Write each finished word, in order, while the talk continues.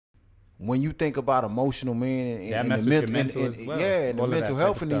when you think about emotional men and the mental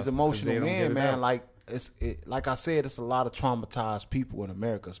health in these emotional men, man, like like I said, it's a lot of traumatized people in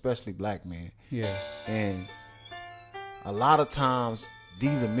America, especially black men. Yeah. And a lot of times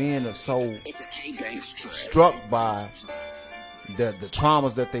these men are so struck by the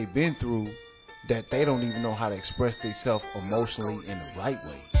traumas that they've been through that they don't even know how to express themselves emotionally in the right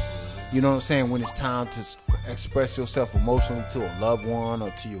way. You know what I'm saying? When it's time to express yourself emotionally to a loved one or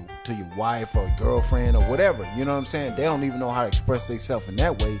to your wife or girlfriend or whatever, you know what I'm saying? They don't even know how to express themselves in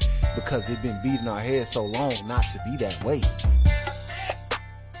that way because they've been beating our heads so long not to be that way.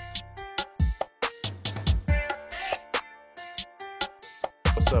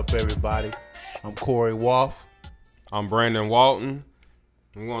 What's up, everybody? I'm Corey Wolf. I'm Brandon Walton.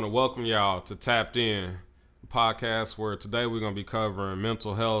 We want to welcome y'all to Tapp'd In Podcast, where today we're going to be covering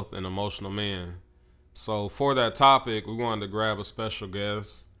mental health and emotional men. So for that topic, we wanted to grab a special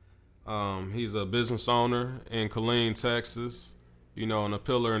guest. He's a business owner in Killeen, Texas, and a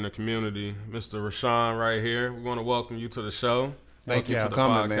pillar in the community, Mr. Rashawn right here. We want to welcome you to the show. Thank you for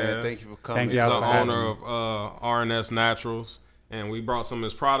coming, man. Thank you for coming. He's the owner of RNS Naturals, and we brought some of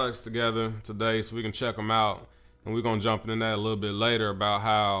his products together today so we can check them out. And we're going to jump into that a little bit later about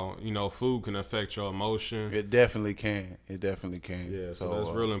how, food can affect your emotion. It definitely can. Yeah, so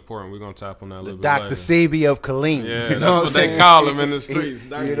that's really important. We're going to tap on that a little bit later. Dr. Sebi of Killeen. Yeah, that's what they call him in the streets.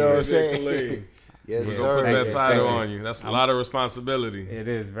 You know what I'm saying? Yes, sir. Put that title on you. That's a lot of responsibility. It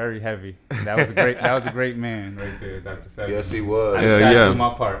is very heavy. That was a great man right there, Dr. Sebi. Yes, he was. I tried to do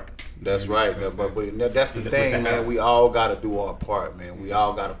my part. That's right. But that's the thing, man. We all got to do our part, man. We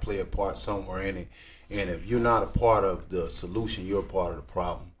all got to play a part somewhere in it. And if you're not a part of the solution, you're a part of the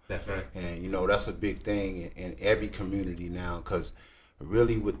problem. That's right. And, that's a big thing in every community now, because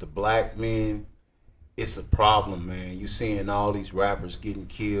really with the black men, it's a problem, man. You seeing all these rappers getting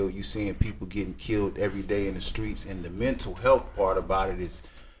killed. You seeing people getting killed every day in the streets. And the mental health part about it is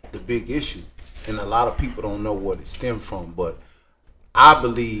the big issue. And a lot of people don't know what it stemmed from. But I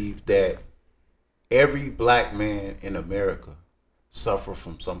believe that every black man in America suffer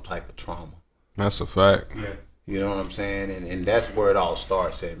from some type of trauma. That's a fact. Yeah. You know what I'm saying? And that's where it all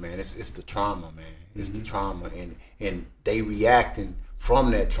starts at, man. It's the trauma, man. It's the trauma. And they reacting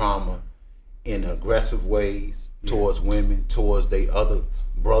from that trauma in aggressive ways towards women, towards their other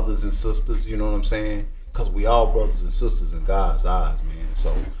brothers and sisters, you know what I'm saying? Because we all brothers and sisters in God's eyes, man.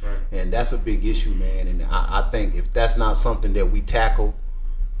 So, and that's a big issue, man. And I think if that's not something that we tackle,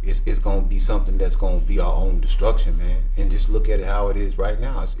 it's going to be something that's going to be our own destruction, man. And just look at it how it is right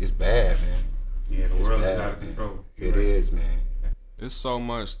now. It's bad, man. Yeah, the world is out of control. It is, man. It's so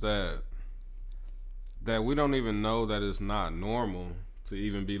much that we don't even know that it's not normal to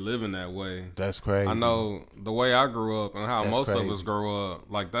even be living that way. That's crazy. I know the way I grew up and how most of us grow up,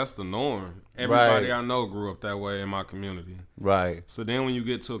 like that's the norm. Everybody I know grew up that way in my community. Right. So then when you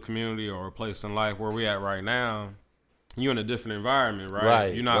get to a community or a place in life where we at right now, you're in a different environment,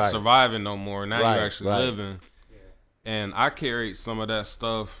 right? You're not surviving no more. Now you're actually living. Yeah. And I carried some of that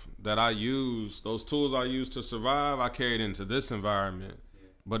stuff that I used, those tools I used to survive, I carried into this environment.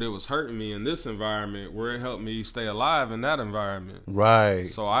 But it was hurting me in this environment where it helped me stay alive in that environment. Right.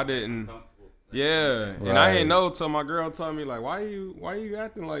 So I didn't. Yeah. And I ain't know till my girl told me, like, why you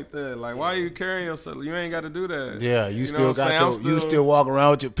acting like that? Like, why you carrying yourself? You ain't got to do that. Yeah, you still got you still walk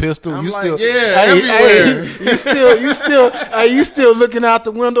around with your pistol. I'm you like, still everywhere. you still looking out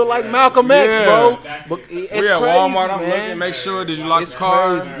the window like Malcolm X, bro. But it's we at crazy, Walmart, I'm man. looking, make sure, did you lock the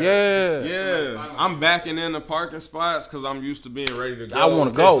car? Crazy. Yeah. Yeah. I'm backing in the parking spots because I'm used to being ready to go. I want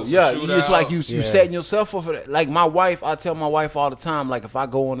to go. Yeah, it's like you setting yourself up for that. Like my wife, I tell my wife all the time, like if I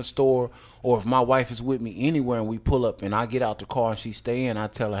go in the store or if my wife is with me anywhere and we pull up and I get out the car and she stay in, I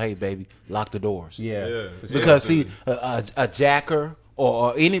tell her, hey, baby, lock the doors. Yeah. Because, see, a jacker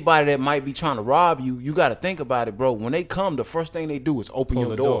or anybody that might be trying to rob you, you got to think about it, bro. When they come, the first thing they do is open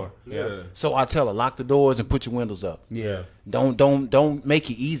your door. Yeah. So I tell her, lock the doors and put your windows up. Yeah. Don't make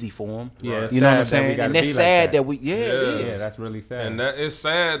it easy for them. Yeah, you know what I'm saying? And that's sad that we, it is. Yeah, that's really sad. And it's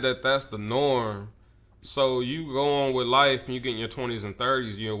sad that that's the norm. So you go on with life and you get in your 20s and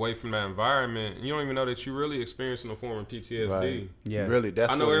 30s, you're away from that environment, and you don't even know that you're really experiencing a form of PTSD. Right. Yeah. Really,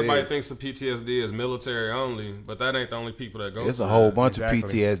 that's I know what everybody it is. thinks of PTSD as military only, but that ain't the only people that go There's through a whole that. bunch of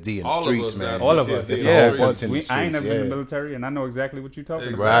PTSD in the All of streets, us man. got All of us. It's Yeah. a whole bunch in the streets. I ain't never been in the yeah. military, and I know exactly what you're talking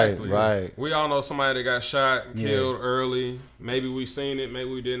Exactly. Right. We all know somebody that got shot and killed early. Maybe we seen it, maybe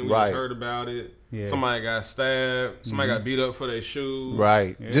we didn't. We just heard about it. Yeah. Somebody got stabbed. Somebody got beat up for their shoes.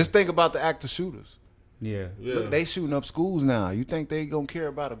 Right. Yeah. Just think about the active shooters. Yeah. Yeah. Look, they shooting up schools now. You think they gonna care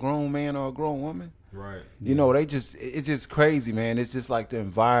about a grown man or a grown woman? Right. You know, it's just crazy, man. It's just like the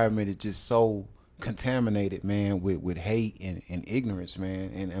environment is just so contaminated, man, with hate and ignorance,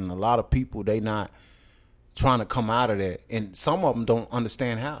 man. And a lot of people, they not trying to come out of that. And some of them don't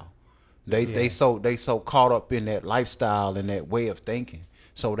understand how. They so caught up in that lifestyle and that way of thinking.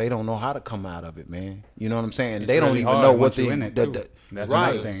 So they don't know how to come out of it, man. You know what I'm saying? It's they don't really even hard know what once the, you're in it, too. That's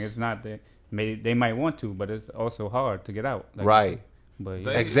right. another thing. It's not that they might want to, but it's also hard to get out. Like Right. But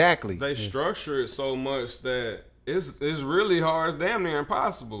Exactly. They structure it so much that it's really hard. It's damn near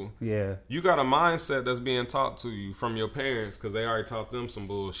impossible. yeah, You got a mindset that's being taught to you from your parents because they already taught them some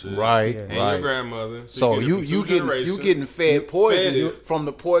bullshit. Right. Yeah. And Right. your grandmother. So you you getting fed poison it. from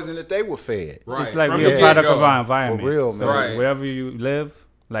the poison that they were fed. Right. it's like From we're the a product get-go. of our environment. For real, So man. Right. wherever you live,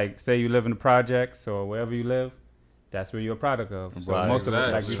 like say you live in the projects or wherever you live, that's where you're a product of. So Right. most of it, like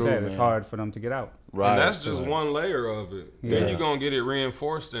Exactly. you True, said, it's man. hard for them to get out. Right. And that's just right. one layer of it. Yeah. Then you're going to get it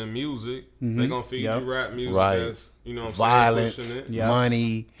reinforced in music. They're going to feed Yep. you rap music Right. that's, you know what I'm Violence, saying, pushing it. Yeah.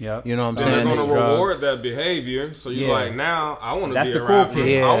 money. Yep. You know what I'm Then saying? they're going to drugs. reward that behavior. So you're Yeah. like, now I want to That's be the a cool rapper. kid.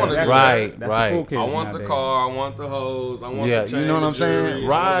 Yeah, I want to do right. that. That's right. the cool kids I want the nowadays. car. I want the hose. I want Yeah, the chain, you know what the I'm saying? jewelry, I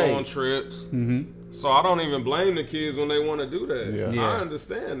Right. want to go on trips. So I don't even blame the kids when they want to do that. Yeah. Yeah. I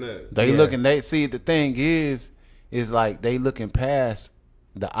understand that. They Yeah. looking. They see the thing is like they looking past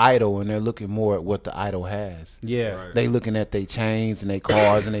the idol and they're looking more at what the idol has. Yeah, Right. They looking at their chains and their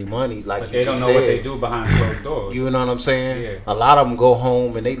cars and their money. Like but you they don't just know said. what they do behind closed doors. You know what I'm saying? Yeah. A lot of them go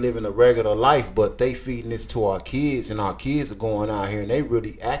home and they living a regular life, but they feeding this to our kids, and our kids are going out here and they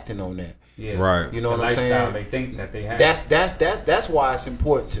really acting on that. Yeah. Right. You know The what I'm lifestyle saying? they think that they have. That's why it's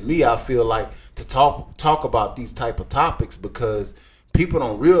important to me. I feel like to talk about these type of topics because people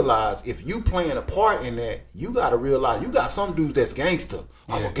don't realize if you playing a part in that, you got to realize you got some dudes that's gangster.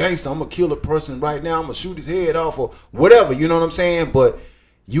 I'm a gangster. I'm gonna kill a person right now. I'm gonna shoot his head off or whatever. You know what I'm saying? But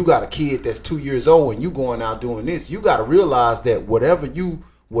you got a kid that's 2 years old and you going out doing this. You got to realize that whatever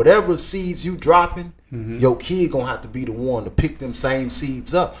seeds you dropping, your kid gonna have to be the one to pick them same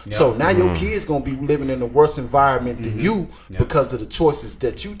seeds up. Yep. So now your kid's gonna be living in a worse environment than you because of the choices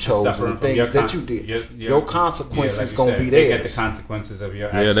that you chose and Suffering the from your things that you did. Your consequences like you gonna said, be they get the theirs. consequences of your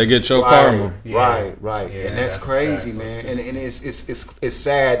Yeah, actions. they get your Right, karma. Yeah. right, Yeah, and that's that's crazy, sad. man. And it's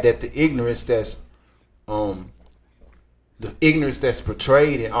sad that the ignorance that's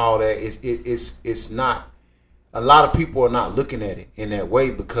portrayed and all that it's not. A lot of people are not looking at it in that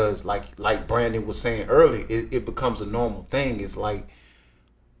way because, like Brandon was saying earlier, it becomes a normal thing. It's like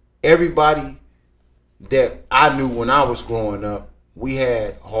everybody that I knew when I was growing up, we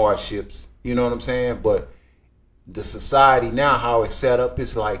had hardships. You know what I'm saying? But the society now, how it's set up,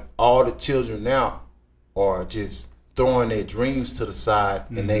 it's like all the children now are just throwing their dreams to the side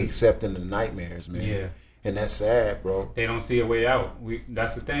and they accepting the nightmares, man. Yeah. And that's sad, bro. They don't see a way out.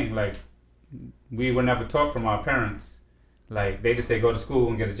 That's the thing. Like, we were never taught from our parents. Like, they just say go to school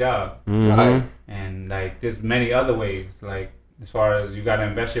and get a job. Right. And like, there's many other ways. Like, as far as you got to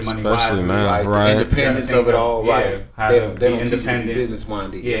invest your money Especially wisely. now. Right. Right. The independence of it all, right. How They to don't be teach you to be independent. business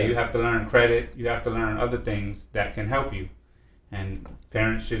minded. Yeah, you have to learn credit. You have to learn other things that can help you. And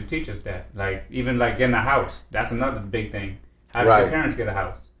parents should teach us that. Like, even like getting a house. That's another big thing. How do Right. your parents get a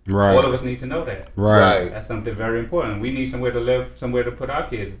house? Right. All of us need to know that. Right. That's something very important. We need somewhere to live, somewhere to put our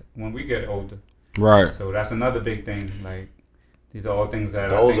kids when we get older. Right. So that's another big thing. Like, these are all things that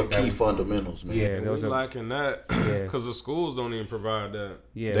Those I are think key that fundamentals, man. Yeah, And those we are. lacking that Yeah. because the schools don't even provide that.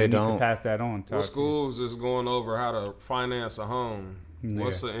 Yeah, They we need don't. to pass that on. To What our schools is going over how to finance a home? Yeah.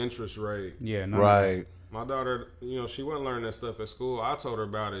 What's the interest rate? kids. Yeah, no, Right. My daughter, you know, she wasn't learning that stuff at school. I told her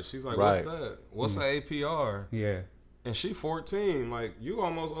about it. She's like, Right. "What's that? What's an APR?" Yeah, And she 14. Like, you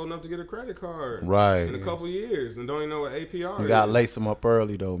almost old enough to get a credit card Right. in a couple years and don't even know what APR You is. got to lace them up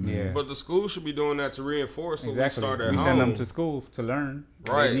early, though, man. Yeah. But the school should be doing that to reinforce what exactly. we start at We home. send them to school to learn.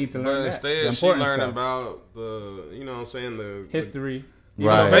 Right. They need to but learn that. instead, The she important learning stuff. about the, you know what I'm saying, the History. you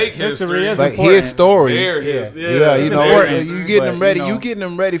know, Right. fake History history. is Like important. his story. There Yeah. is. Yeah, It's you know, important, you getting them but, ready. you know- You getting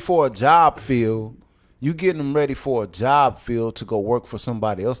them ready for a job field. You getting them ready for a job field to go work for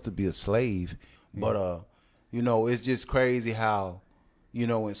somebody else to be a slave. But you know, it's just crazy how, you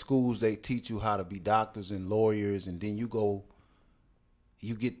know, in schools they teach you how to be doctors and lawyers, and then you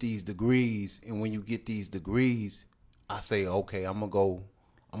get these degrees, and when you get these degrees, I say, okay, I'm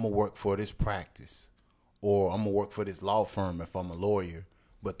gonna work for this practice, or I'm gonna work for this law firm if I'm a lawyer.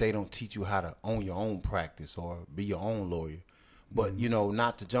 But they don't teach you how to own your own practice or be your own lawyer. But, you know,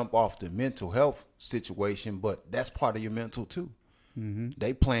 not to jump off the mental health situation, but that's part of your mental too.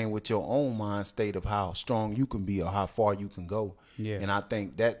 They playing with your own mind state of how strong you can be or how far you can go. Yeah. And I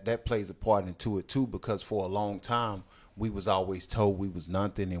think that plays a part into it too, because for a long time we was always told we was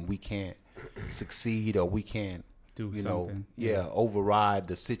nothing and we can't succeed or we can't, override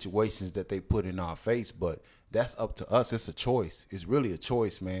the situations that they put in our face. But that's up to us. It's a choice. It's really a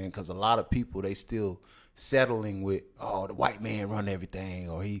choice, man, because a lot of people, they still settling with, oh, the white man run everything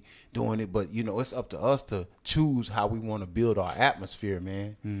or he doing it. But, it's up to us to choose how we want to build our atmosphere,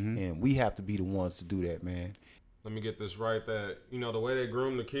 man. And we have to be the ones to do that, man. Let me get this right, that, the way they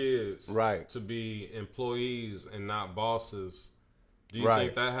groom the kids to be employees and not bosses, do you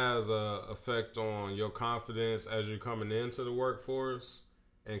think that has a effect on your confidence as you're coming into the workforce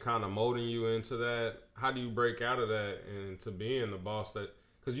and kind of molding you into that? How do you break out of that and to being the boss that,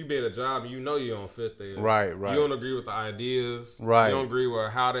 because you be at a job and you don't fit there. Right. You don't agree with the ideas. Right. You don't agree with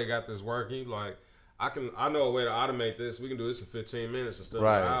how they got this working. Like, I know a way to automate this. We can do this in 15 minutes instead of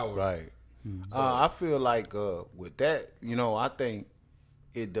an hour. Right. So, I feel like with that, I think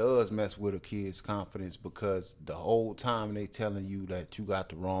it does mess with a kid's confidence because the whole time they telling you that you got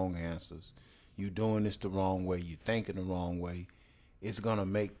the wrong answers, you doing this the wrong way, you thinking the wrong way, it's going to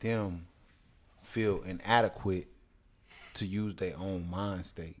make them feel inadequate to use their own mind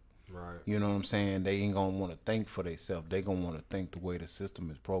state. Right. You know what I'm saying? They ain't going to want to think for themselves. They going to want to think the way the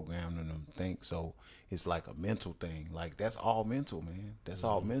system is programming them to think. So it's like a mental thing. Like, that's all mental, man. That's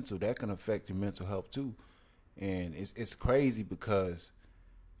all mental. That can affect your mental health too. And it's crazy because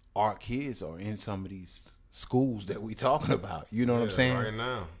our kids are in some of these schools that we talking about. You know what I'm saying? Right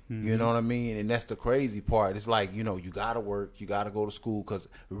now. You know what I mean? And that's the crazy part. It's like, you got to work. You got to go to school because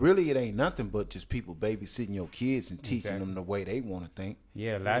really it ain't nothing but just people babysitting your kids and teaching them the way they want to think.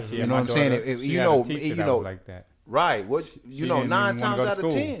 Yeah, last year, you know what I'm saying? Like that. Right. What 9 times out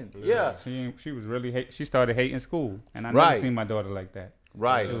of 10. Yeah. She was really she started hating school, and I never seen my daughter like that.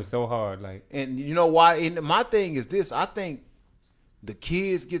 Right. It was so hard. Like, and you know why? And my thing is this. I think the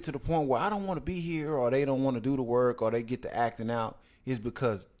kids get to the point where I don't want to be here, or they don't want to do the work, or they get to acting out, is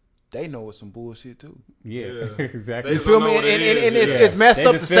because they know it's some bullshit too. Yeah. Exactly. You feel me? And it's messed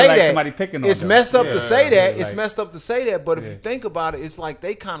up to say that. It's messed up to say that. It's messed up to say that. But if you think about it, it's like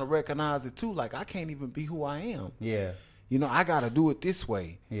they kind of recognize it too. Like, I can't even be who I am. Yeah. I got to do it this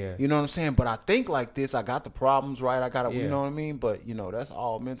way. Yeah. You know what I'm saying? But I think like this. I got the problems right. I got to, you know what I mean? But, that's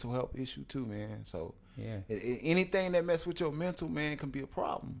all mental health issue too, man. So anything that mess with your mental, man, can be a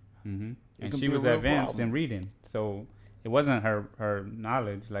problem. Mm-hmm. And she was advanced in reading. So it wasn't her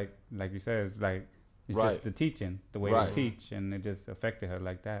knowledge, like you said. It's like it's just the teaching, the way they teach, and it just affected her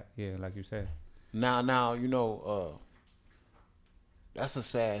like that. Yeah, like you said. Now, that's a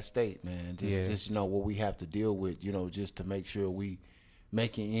sad state, man. Just what we have to deal with, just to make sure we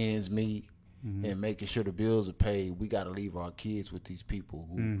making ends meet and making sure the bills are paid. We got to leave our kids with these people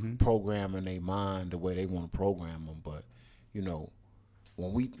who programming their mind the way they want to program them. But,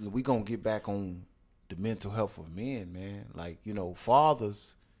 when we gonna get back on the mental health of men, man, like,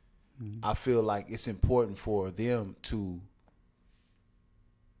 fathers, I feel like it's important for them to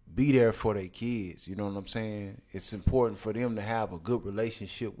be there for their kids. You know what I'm saying? It's important for them to have a good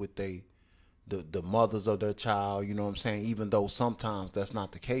relationship with the mothers of their child. You know what I'm saying? Even though sometimes that's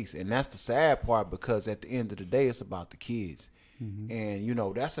not the case. And that's the sad part, because at the end of the day, it's about the kids.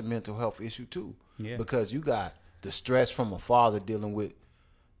 And, that's a mental health issue too. Yeah. Because you got the stress from a father dealing with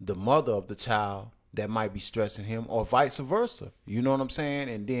the mother of the child that might be stressing him, or vice versa. You know what I'm saying?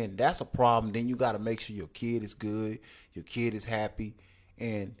 And then that's a problem. Then you got to make sure your kid is good, your kid is happy.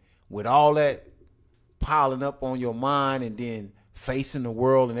 And with all that piling up on your mind and then facing the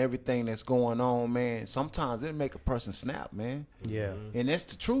world and everything that's going on, man, sometimes it'll make a person snap, man. Yeah. And that's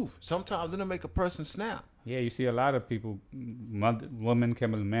the truth. Sometimes it'll make a person snap. Yeah, you see a lot of people, women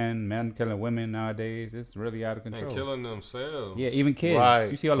killing men killing women nowadays. It's really out of control. And killing themselves. Yeah, even kids. Right.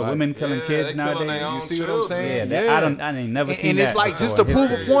 You see all the women killing kids nowadays. You see what I'm saying? Yeah. I ain't never seen that. And it's like before. Just to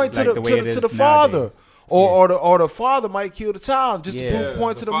prove a point to the father. Or the father might kill the child just to prove a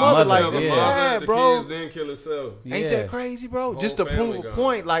point to the mother. Like, that's sad, bro. The kids then kill himself. Ain't that crazy, bro? Just to prove a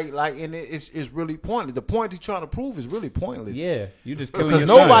point, and it's really pointless. The point he's trying to prove is really pointless. Yeah, you just killing because your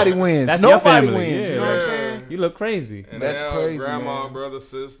nobody son. wins. That's Nobody your family. wins. Yeah. You know what I'm saying? You look crazy. And that's crazy, grandma, man. brother,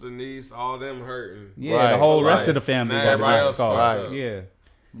 sister, niece, all them hurting. Yeah, the whole rest of the family. Everybody else right. Yeah.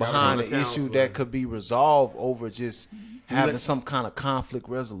 Behind an issue that could be resolved over just having some kind of conflict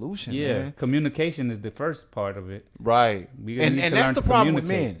resolution. Yeah, man. Communication is the first part of it. Right. And that's the problem with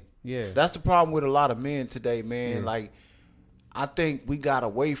men. Yeah. That's the problem with a lot of men today, man. Yeah. Like, I think we got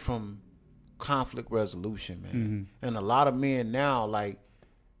away from conflict resolution, man. And a lot of men now, like,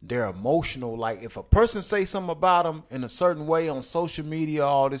 they're emotional. Like, if a person say something about them in a certain way on social media,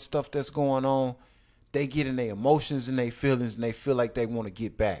 all this stuff that's going on, they get in their emotions and their feelings and they feel like they want to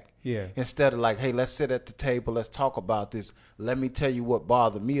get back. Yeah. Instead of like, hey, let's sit at the table, let's talk about this. Let me tell you what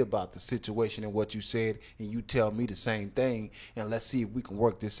bothered me about the situation and what you said, and you tell me the same thing, and let's see if we can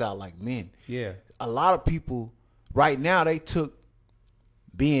work this out like men. Yeah. A lot of people right now, they took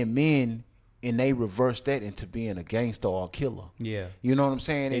being men and they reversed that into being a gangster or a killer. Yeah. You know what I'm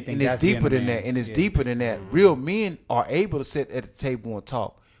saying? And it's that's deeper being a than man. that. And it's Yeah. deeper than that. Real men are able to sit at the table and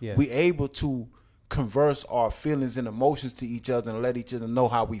talk. Yeah. We able to converse our feelings and emotions to each other and let each other know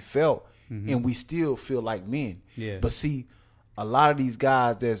how we felt, and we still feel like men. Yeah. But see, a lot of these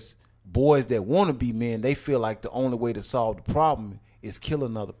guys that's boys that want to be men, they feel like the only way to solve the problem is kill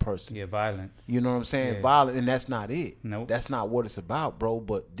another person. Yeah, violence. You know what I'm saying? Yeah. Violent, and that's not it. Nope. That's not what it's about, bro.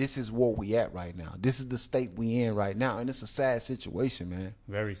 But this is where we at right now. This is the state we in right now, and it's a sad situation, man.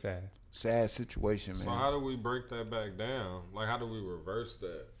 Very sad. Sad situation, man. So how do we break that back down? Like, how do we reverse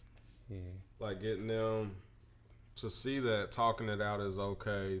that? Yeah. Like, getting them to see that talking it out is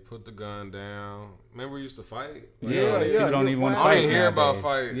okay. Put the gun down. Remember we used to fight? Like, People don't even want to I fight. don't hear about nowadays.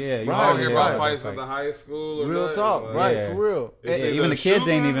 fights. Yeah, I you don't hear about right. fights at the high school or Real nothing. talk, Like, right? Yeah. For real. It's Yeah, either even the kids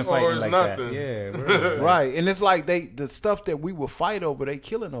ain't even shooting or fighting it's like nothing. that. Yeah, really. Right, and it's like the stuff that we will fight over, they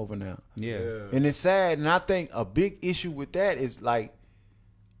killing over now. Yeah. And it's sad, and I think a big issue with that is like,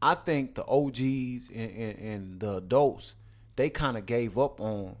 I think the OGs and the adults, they kind of gave up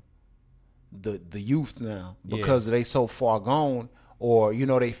on the youth now because they so far gone, or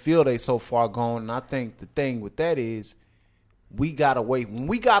they feel they so far gone. And I think the thing with that is, when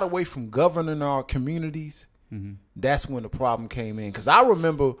we got away from governing our communities, that's when the problem came in. Because I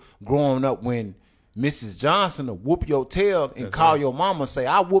remember growing up when Mrs. Johnson would whoop your tail and call your mama and say,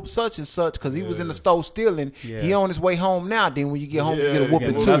 I whooped such and such because he was in the store stealing. Yeah. He on his way home now. Then when you get home, you get a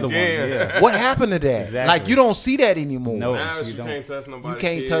whooping Get too. another one. Yeah. What happened to that? Exactly. Like, you don't see that anymore. No. Now You you don't. can't touch nobody. You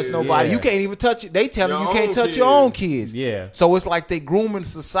can't touch nobody. Yeah. You can't even touch it. They telling you Your can't own touch kids. your own kids. Yeah. So it's like they grooming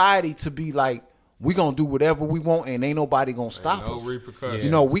society to be like, we gonna do whatever we want and ain't nobody gonna stop no us.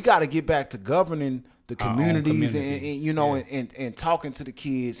 repercussions. We got to get back to governing the Our own communities communities. and talking to the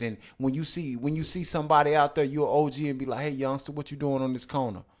kids. And when you see somebody out there, you're an OG, and be like, hey, youngster, what you doing on this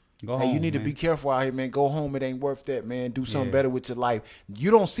corner? Go Hey, home, you need man. to be careful out here, man. Go home. It ain't worth that, man. Do something Yeah. better with your life.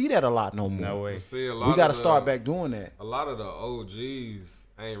 You don't see that a lot no more. No way. See, a lot We got to of start back doing that. A lot of the OGs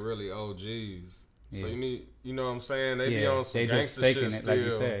ain't really OGs. So Yeah. you know what I'm saying? They be Yeah. on some They just gangster faking shit it, still. like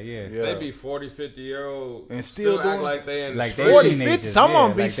you said. Yeah. Yeah. They be 40, 50-year-old And still act doing like they in like the they 40, streets. 50. teenagers. Some Yeah, of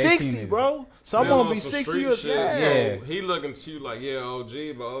them be like they 60, teenagers. bro. Some They of on them be some 60 street years. shit. Yeah. So Yeah. he looking to you like, yeah,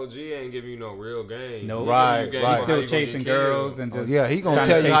 OG, but OG ain't giving you no real game. No. Right, He giving you game right. for how Still you gonna chasing get girls killed. and just Yeah, he gonna trying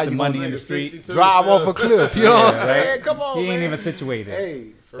tell to you how chase you the money gonna in the Nigga street. 62 Drive still. off a cliff. You know what I'm Yeah, saying? right. Come on, He ain't man. even situated. Hey,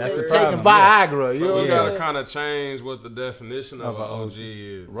 That's the taking problem. Viagra. You know So what we I'm gotta saying? kind of change what the definition of Of an a OG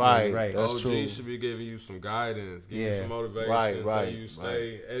is. Right, Right. that's OG true. should be giving you some guidance, give you Yeah. some motivation, Right, tell right, you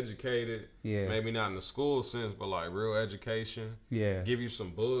stay educated. Yeah. Maybe not in the school sense, but like real education. Yeah. Give you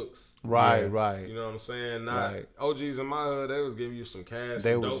some books. Right, Yeah. right. You know what I'm saying? Not Right. OGs in my hood, they was giving you some cash,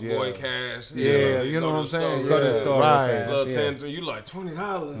 They some was, dope yeah. boy cash. Yeah, you you know go what I'm to the saying? store, Go to the Yeah, store right. real fast, Little yeah. 10, you like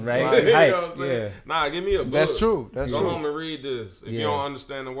 $20. Right. You know Right. what I'm saying? Yeah. Nah, give me a book. That's true. That's Go true. home and read this. If you Yeah. don't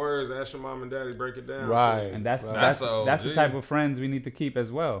understand the words, ask your mom and daddy, break it down. Right. And that's Right. that's That's a that's the OG. type of friends we need to keep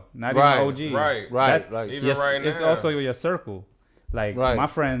as well. Not Right. even OGs. Right. Right, That's- right. Even Yes, right it's now. also your circle. Like Right. my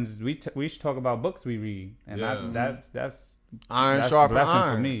friends, we should talk about books we read, and Yeah. that's Iron that's a sharp blessing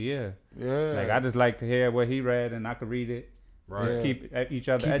iron. for me. Yeah. Yeah. Like I just like to hear what he read, and I could read it. Right. Just keep each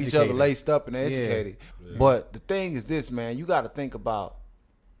other Keep educated. each other laced up and educated. Yeah. But the thing is this, man, you got to think about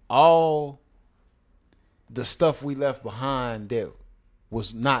all the stuff we left behind that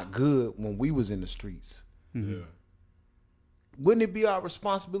was not good when we was in the streets. Mm-hmm. Yeah. Wouldn't it be our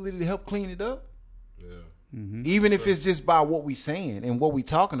responsibility to help clean it up? Yeah. Mm-hmm. Even if it's just by what we saying and what we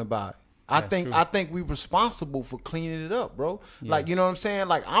talking about. I think true. we responsible for cleaning it up, bro. Yeah. Like, you know what I'm saying?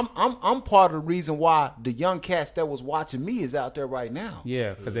 Like I'm part of the reason why the young cats that was watching me is out there right now.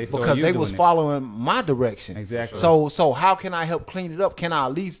 Yeah, because they saw Because you they doing was it. following my direction. Exactly. So how can I help clean it up? Can I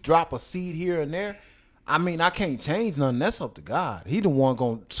at least drop a seed here and there? I mean, I can't change nothing. That's up to God. He the one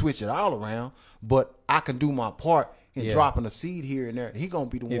gonna switch it all around. But I can do my part in Yeah. dropping a seed here and there. He gonna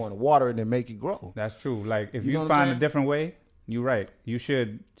be the one to water it and make it grow. That's true. Like if You know you what I'm find a saying? different way, you're right. You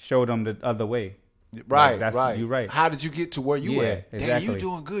should show them the other way. Right, like, right. You right. How did you get to where you at? Exactly. Damn, you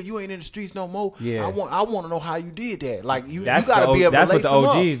doing good. You ain't in the streets no more. Yeah. I want to know how you did that. Like you That's got to be able to lace That's them what the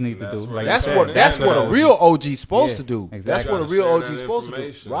up. OGs need to do. Like That's what a real OG's supposed to do. Exactly. That's what a real OG's supposed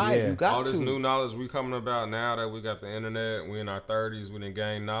to do. Right, Yeah. you got all to. this new knowledge we coming about now that we got the internet, we in our 30s, we didn't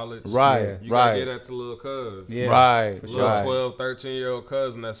gain knowledge. Right, You gotta get that to little cuz. Yeah. Right, Little right. 12, 13-year-old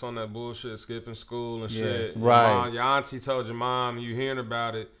cousin that's on that bullshit, skipping school and shit. Right. Your auntie told your mom, you hearing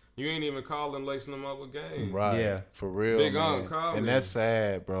about it. You ain't even calling, lacing them up with game. Right. Yeah. For real, Big man. Unc, call And me. that's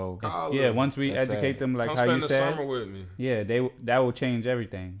sad, bro. Once we That's educate sad. them like Come how spend you the said, summer with me. yeah, that will change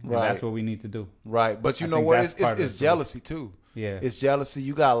everything. And Right. that's what we need to do. Right. But you I know think what? that's part of It's it, jealousy too. Yeah. It's jealousy.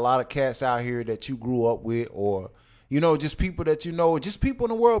 You got a lot of cats out here that you grew up with, or just people that just people in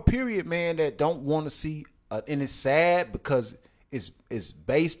the world, period, man, that don't want to see. And it's sad because it's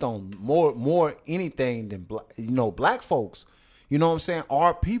based on more anything than black folks. You know what I'm saying?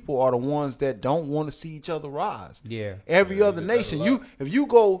 Our people are the ones that don't want to see each other rise. Yeah. Every other nation, if you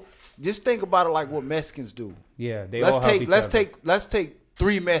go, just think about it like what Mexicans do. Yeah. Let's take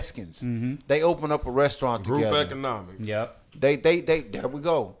 3 Mexicans. Mm-hmm. They open up a restaurant Group together. economics. Yep. They there we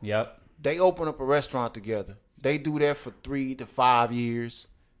go. Yep. They open up a restaurant together. They do that for 3 to 5 years.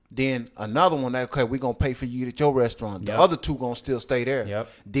 Then another one, okay, we're going to pay for you at your restaurant. The other 2 going to still stay there. Yep.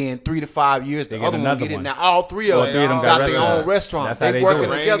 Then 3 to 5 years, the They other get one another get it. one. Now all 3 of them got their own restaurant. That's how They they working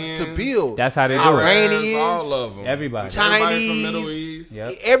do it. together to build. That's how they do it. Iranians, all of them. Everybody. Chinese, from Middle East.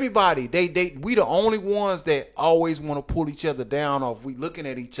 Yep. everybody. We the only ones that always want to pull each other down, or if we looking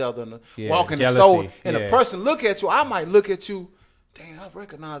at each other and walk in the store, and a person look at you, I might look at you. Damn, I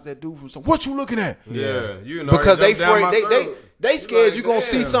recognize that dude from somewhere. What you looking at? Yeah, you know, Because they down afraid my throat. they scared like, you gonna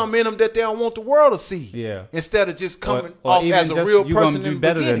see damn. something in them that they don't want the world to see. Yeah. Instead of just coming Or off even as a just real you gonna person do in the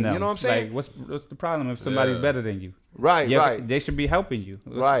better than beginning. them. You know what I'm saying? Like, what's the problem if somebody's better than you? Right, Yeah, right. They should be helping you.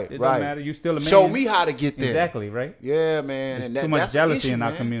 Right, It right. don't matter. You still a man. Show me how to get there. Exactly, right? Yeah, man. There's And too much that's jealousy an issue, in our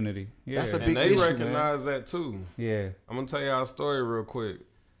man. community. Yeah. That's a And big they issue, recognize that too. Yeah. I'm gonna tell y'all a story real quick.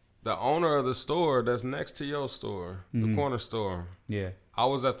 The owner of the store that's next to your store, the corner store. Yeah. I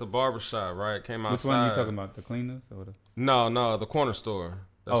was at the barbershop, right? Came outside. Which one are you talking about? The cleaners or the? No, the corner store.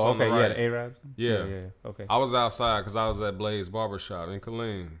 That's Oh, on the okay. right. Yeah, the Arabs. Yeah. Yeah. Okay. I was outside because I was at Blaze Barbershop in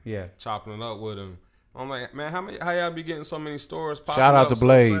Killeen. Yeah. Chopping it up with him. I'm like, man, how y'all be getting so many stores popping Shout out up to so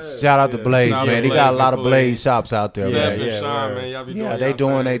Blaze. fast? Shout out to Yeah. Blaze, Shout out man. to They got a Blaze lot in of Killeen. Blaze shops out there, Step man. and Yeah, shine, word. man. Y'all be doing Yeah, they y'all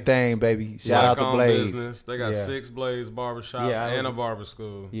doing their thing. thing, baby. Shout out to Black-owned Blaze. business. They got Yeah. 6 Blaze barbershops Yeah, and a barber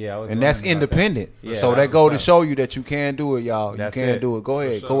school. Yeah. I was And that's wondering about independent. Yeah, So that's that go to what's up. show you that you can do it, y'all. That's you can it. do it. Go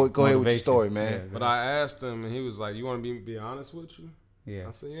ahead. sure. Go ahead with your Motivation. story, man. Yeah, But I asked him, and he was like, "You want to be honest with you?" Yeah.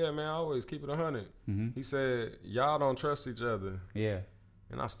 I said, "Yeah, man. I always keep it 100." Mhm. He said, "Y'all don't trust each other." Yeah.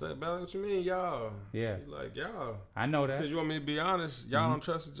 And I stepped back. What you mean, y'all? Yeah. He like, y'all. I know He that. said, "You want me to be honest? Y'all don't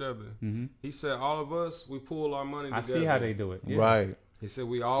trust each other." Mhm. He said, "All of us, we pool our money I together." see how they do it. Yeah. Right. He said,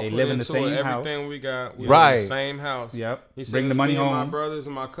 "We all They put live in the into same it house. everything we got. We Right. live in the same house." Yep. He said, Bring the "It's money me and home. my brothers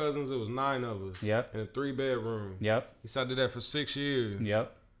and my cousins. It was 9 of us. Yep. In a 3-bedroom. Yep. He said, I did that for 6 years.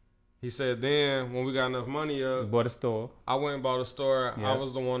 Yep. He said, then when we got enough money up, Bought a store. I went and bought a store. Yep. I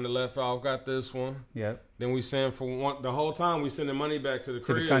was the one that left off, got this one. Yep. Then we send for one, the whole time we sending money back to the To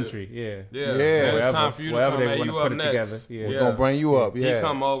crib. the country. Yeah. Yeah. Yeah. Man, it's Wherever- time for you to wherever come. they Hey, wanna you put up it next. together. Yeah. We're gonna bring you up. He Yeah.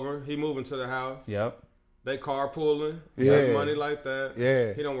 come over. He moving to the house. Yep. They carpooling. Yeah. Make money like that.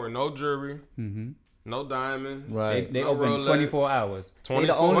 Yeah. He don't wear no jewelry, Mm-hmm. no diamonds. Right. They No open Rolex. 24 hours. They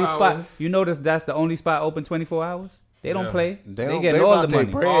the 24 only spot. hours. You notice that's the only spot open 24 hours? They don't Yeah. play. They They don't, getting they all about the their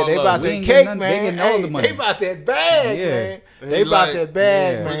money. bread. All They of about it. We their ain't cake, getting nothing. They man. getting all the Hey, money. they about that bag, Yeah. man. And They he about like, that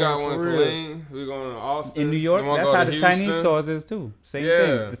bag, yeah. man. We got for one in real. Killeen. We going to Austin. In New York, We wanna that's go how to the Chinese Houston. stores is too. Same Yeah.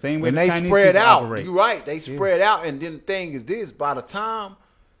 thing. The same way And the they Chinese spread people out. operate. You're right. They spread out. And then the thing is this: by the time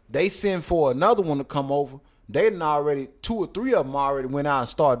they send for another one to come over, they done already 2 or 3 of them already went out and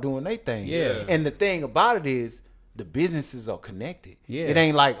started doing their thing. Yeah. And the thing about it is, the businesses are connected. Yeah. It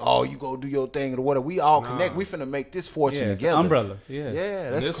ain't like, oh, you go do your thing or whatever. We all Nah. connect. We finna make this fortune Yeah, it's together. an umbrella. Yeah. Yeah,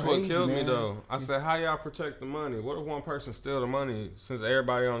 And that's this crazy, what killed man. me though. I said, how y'all protect the money? What if one person steal the money since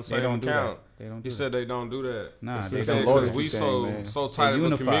everybody on the They same don't do account? that. They don't He do said they don't do that. Nah, He they said, don't. because Loyalty we thing, man. so tight of a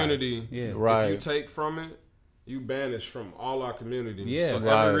unified. community. Yeah. Right. If you take from it, you banish from all our community. Yeah. So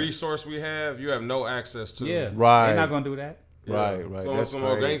Right. every resource we have, you have no access to. Yeah. Right. They're not gonna do that. Yeah. Right, right. So That's some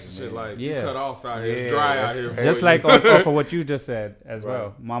more crazy, gangster shit man. like Yeah. you cut off out here. It's Yeah, dry out that's here. crazy. for Just you. like off of what you just said as Right.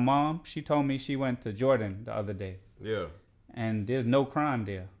 well. My mom, she told me she went to Jordan the other day, Yeah. and there's no crime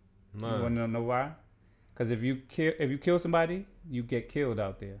there. None. You want to know why? Because if you kill somebody, you get killed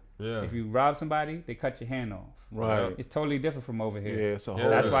out there. Yeah. If you rob somebody, they cut your hand off. Right. It's totally different from over here. Yeah, it's a Yeah, whole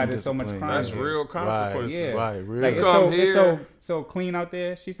that's different why there's so much discipline. crime. That's Yeah. real consequences. Yeah. Right, real. Like Come it's here. so clean out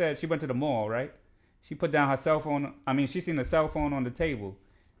there. She said she went to the mall, right? she put down her cell phone. I mean, she seen the cell phone on the table,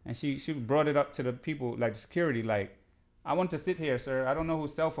 and she brought it up to the people, like security, like, I want to sit here, sir. I don't know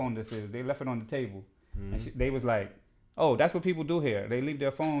whose cell phone this is. They left it on the table. And they was like, oh, that's what people do here. They leave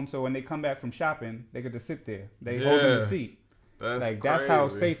their phone, so when they come back from shopping, they could just sit there. They holding the seat. That's like crazy. That's how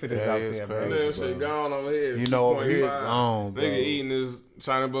safe it is out there, bro. That shit gone over here. You know, over here it's gone, bro. Nigga eating this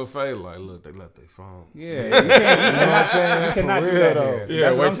China buffet, like, look, they left their phone. Yeah, you can't, you know what I'm saying? You cannot do that though.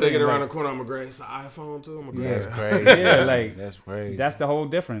 Yeah, wait till they get around the corner. I'm gonna grab. It's an iPhone too. I'm gonna grab. That's crazy. Yeah, like that's crazy. That's the whole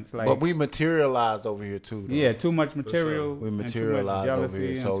difference. Like, but we materialized over here too. Though. Yeah, too much material. We materialized over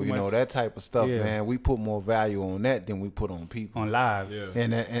here, so you know that type of stuff, man. We put more value on that than we put on people, on lives. Yeah.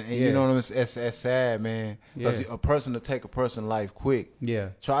 And you know what I'm saying? It's sad, man. Because a person to take a person life quick. Yeah.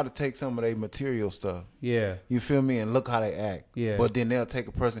 Try to take some of their material stuff. Yeah. You feel me? And look how they act. Yeah. But then they'll take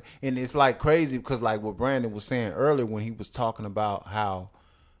a person. And it's like crazy because like what Brandon was saying earlier when he was talking about how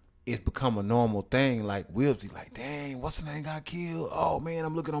it's become a normal thing. Like we'll be like, dang, what's the name got killed? Oh man,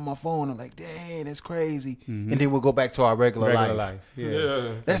 I'm looking on my phone. I'm like, dang, that's crazy. And then we'll go back to our regular life.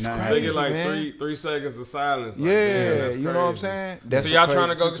 Yeah. That's crazy. They get like man. three seconds of silence. Like, yeah, you know what I'm saying? That's so y'all trying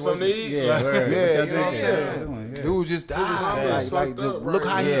to go get something to eat? Yeah, you know what I'm saying? Dude just died. Like look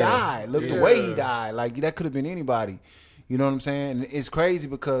how he died. Look the way he died. Like that could have been anybody. You know what I'm saying? And it's crazy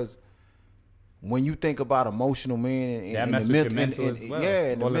because when you think about emotional men and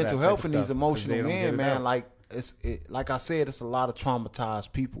the mental health in these emotional men, man, like like I said, it's a lot of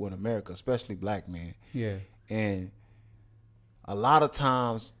traumatized people in America, especially black men. Yeah. And a lot of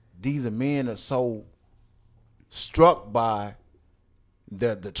times these men are so struck by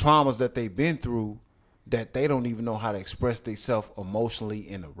the traumas that they've been through that they don't even know how to express themselves emotionally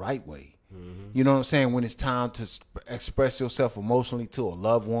in the right way. You know what I'm saying? When it's time to express yourself emotionally to a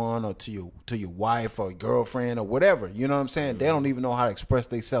loved one or to your wife or girlfriend or whatever, you know what I'm saying? They don't even know how to express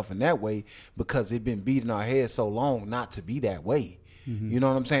themselves in that way because they've been beating our heads so long not to be that way. You know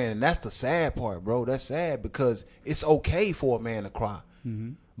what I'm saying? And that's the sad part, bro. That's sad because it's okay for a man to cry.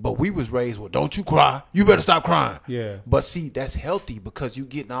 But we was raised with, don't you cry. You better stop crying. Yeah. But see, that's healthy because you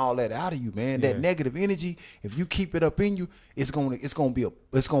getting all that out of you, man. That negative energy, if you keep it up in you, it's gonna be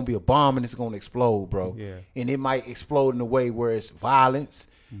a bomb and it's gonna explode, bro. Yeah. And it might explode in a way where it's violence.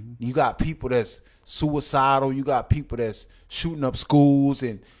 You got people that's suicidal. You got people that's shooting up schools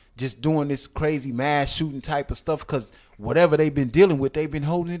and just doing this crazy mass shooting type of stuff because whatever they've been dealing with, they've been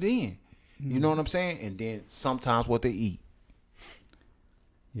holding it in. You know what I'm saying? And then sometimes what they eat.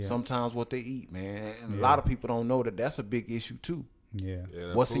 Yeah. Sometimes what they eat, man. And a lot of people don't know that that's a big issue too. Yeah.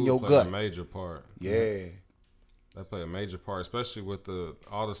 What's in your gut? A major part. Yeah. That play a major part, especially with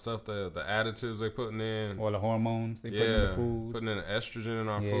all the stuff the additives they putting in. All the hormones they put in the food. Putting in the estrogen in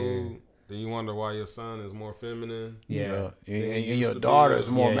our food. Then you wonder why your son is more feminine. Yeah. And your daughter is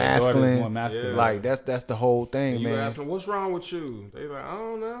more masculine. Like that's the whole thing, and man. You ask them, what's wrong with you? They like, I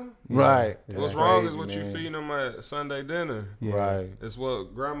don't know. Right. What's wrong is what you feeding them at Sunday dinner. Right. It's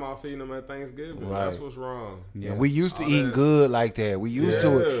what grandma feeding them at Thanksgiving. Right. That's what's wrong. Yeah. We used to eating good like that. We used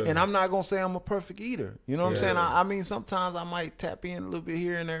to it. And I'm not gonna say I'm a perfect eater. You know what I'm saying? I mean, sometimes I might tap in a little bit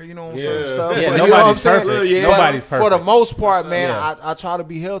here and there. You know, certain stuff. Yeah, but nobody's you know what I'm saying? Perfect. Nobody's perfect. For the most part, man, I try to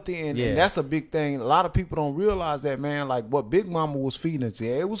be healthy, and that's a big thing. A lot of people don't realize that, man. Like what Big Mama was feeding us,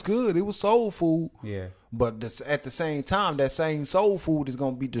 it was good. It was soul food. Yeah. But at the same time, that same soul food is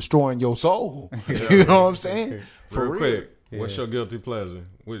gonna be destroying your soul. You know what I'm saying? For real quick, what's your guilty pleasure?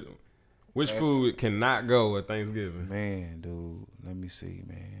 Which food cannot go at Thanksgiving? Man, dude, let me see,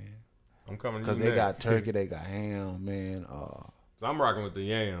 man. I'm coming because they got turkey, they got ham, man. So I'm rocking with the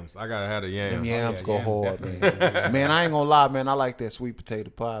yams. I gotta have the yams. Them yams go hard, man. Man, I ain't gonna lie, man. I like that sweet potato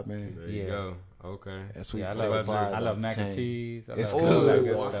pie, man. There you go. Okay. That sweet potato pie. I love mac and cheese. It's good.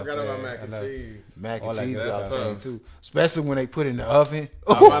 I forgot about mac and cheese. Mac and cheese got chain too, especially when they put it in the oven.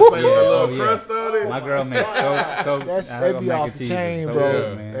 I was saying the little crust on it. My girl makes that be off the chain,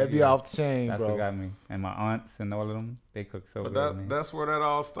 bro. That be off the chain, bro. That's what got me. And my aunts and all of them, they cook so good. But that's where that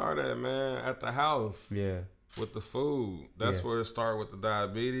all started, man. At the house. Yeah. With the food. That's where it started with the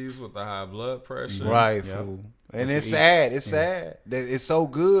diabetes, with the high blood pressure. Right, food. And it's sad. It's sad. It's so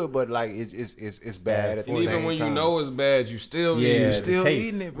good, but like it's bad at the same time. Even when you know it's bad, you still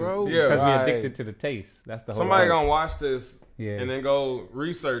eating it, bro. Yeah, because we're addicted to the taste. That's the whole. Somebody gonna watch this and then go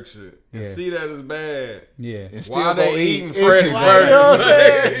research it and see that it's bad. Yeah. And why they eating Freddy's burgers? You know what I'm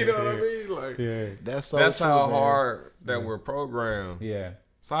saying? You know what I mean? Like that's how hard that we're programmed. Yeah.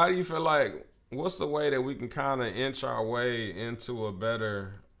 So how do you feel like? What's the way that we can kind of inch our way into a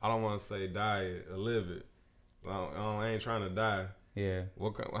better, I don't want to say diet or live it. I ain't trying to die. Yeah.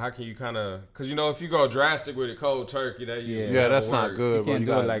 How can you kind of? Because if you go drastic with a cold turkey, that usually that's work. not good, bro. You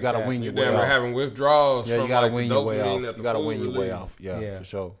gotta win your way You're off. having withdrawals. Yeah, from you gotta like win the your way dopamine off. that You gotta the win food your way release. off. Yeah, for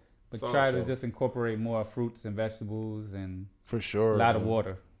sure. But try to just incorporate more fruits and vegetables and for sure. A lot of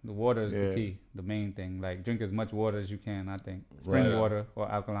water. The water is the key, the main thing. Like drink as much water as you can. I think spring water or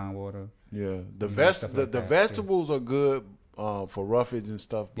alkaline water. Yeah, the vegetables are good for roughage and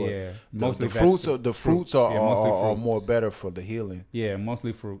stuff, but the fruits are more better for the healing. Yeah,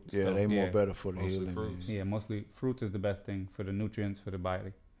 mostly fruits. Yeah, they more better for the mostly healing. Fruits. Yeah, mostly fruits is the best thing for the nutrients for the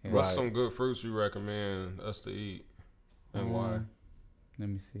body. Yeah. What's some good fruits you recommend us to eat, and why? Let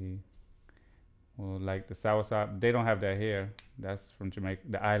me see. Well, like the soursop, they don't have that here. That's from Jamaica,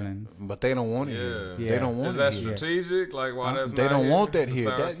 the islands. But they don't want it here. They don't want it. Is that strategic? Like why that's they not don't here? want that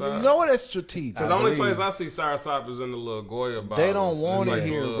here. You know that's strategic. Because the only place I see soursop is in the little Goya bottles. They don't want it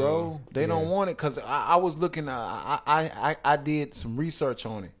here, bro. They don't want it because I was looking. I did some research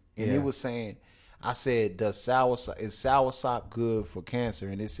on it, and it was saying, I said, is soursop good for cancer?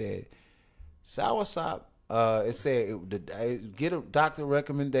 And it said soursop. It said get a doctor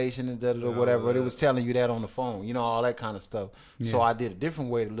recommendation and whatever. But it was telling you that on the phone, all that kind of stuff. Yeah. So I did a different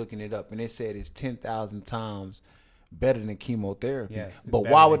way of looking it up, and it said it's 10,000 times better than chemotherapy. Yes, but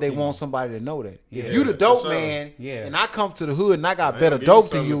why would they want somebody to know that? If you the dope man, and I come to the hood and I got better dope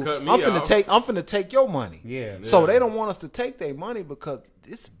than you, I'm finna take your money. Yeah. So they don't want us to take their money because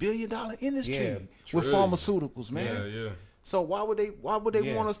it's $1 billion industry with pharmaceuticals, man. Yeah. So why would they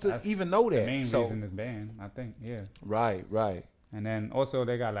want us to even know that? The main reason is banned, I think. Yeah. Right. And then also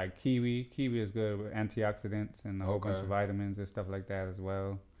they got like kiwi. Kiwi is good with antioxidants and a whole bunch of vitamins and stuff like that as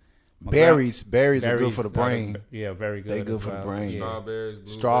well. Berries are good for the brain. Very good. They good for the brain.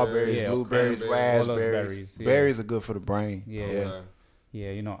 Strawberries, blueberries, raspberries. Berries are good for the brain. Yeah.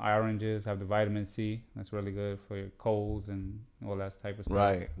 Oranges have the vitamin C. That's really good for your colds and all that type of stuff.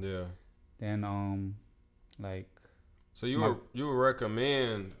 Right. Yeah. Then like. So you would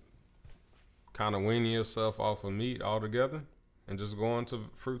recommend kind of weaning yourself off of meat altogether and just going to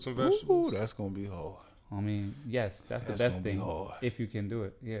fruits and vegetables? Ooh, that's gonna be hard. I mean, yes, that's the best thing if you can do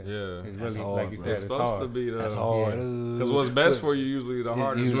it. Yeah. It's really hard, like you said, it's supposed to be that's hard. Because what's best for you usually the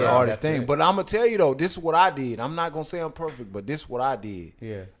hardest thing. But I'm gonna tell you though, this is what I did. I'm not gonna say I'm perfect, but this is what I did.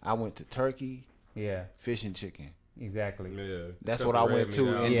 Yeah. I went to turkey, fish and chicken. Exactly. Yeah. That's what I went to,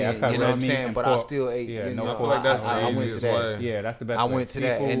 and then, you know what I'm saying. But I still ate. I feel like that's I went to that. Way. Yeah, that's the best. I went to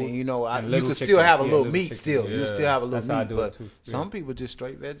that, and you could still have a little meat. Still, you still have a little meat, but some people just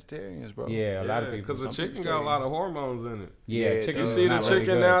straight vegetarians, bro. Yeah, a lot of people. Because the chicken got a lot of hormones in it. Yeah, you see the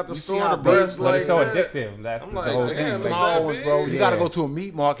chicken out the store, the breast like it's so addictive. That's the whole thing. Small ones, bro. You gotta go to a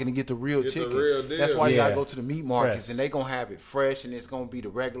meat market and get the real chicken. That's why you gotta go to the meat markets, and they gonna have it fresh, and it's gonna be the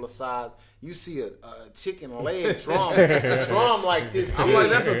regular size. You see a chicken leg drum like this. I'm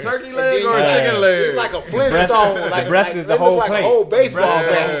like, that's a turkey leg or a chicken leg? It's like a Flintstone. The breast is the whole plate. Like a whole baseball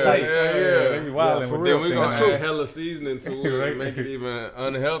bat. Yeah. But then we're going to add hella seasoning to it and make it even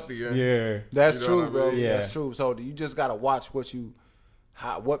unhealthier. Yeah. That's true, bro. Yeah. That's true. So you just got to watch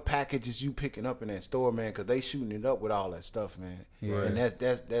what packages you picking up in that store, man, because they shooting it up with all that stuff, man. Yeah. And that's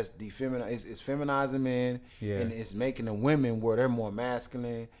it's feminizing men, and it's making the women where they're more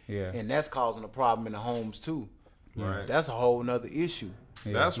masculine, and that's causing a problem in the homes too. Right. That's a whole nother issue.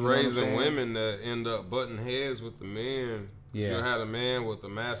 Yeah. That's raising women that end up butting heads with the men. Yeah. You had a man with a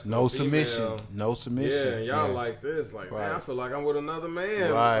masculine female. No submission. Yeah, and y'all like this. Like, man, I feel like I'm with another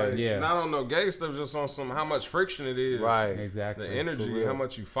man. Right. Like, not on no gay stuff, just on some how much friction it is. Right. Exactly. The energy, how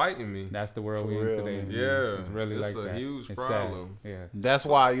much you fighting me. That's the world we're in today. Yeah. It's really it's like a that. huge problem. Sad. Yeah. That's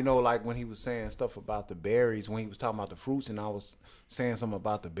why, like when he was saying stuff about the berries, when he was talking about the fruits, and I was saying something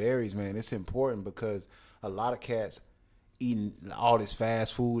about the berries, man, it's important because a lot of cats eating all this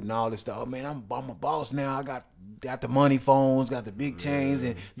fast food and all this stuff. Oh man, I'm a boss now. I got the money phones, got the big chains,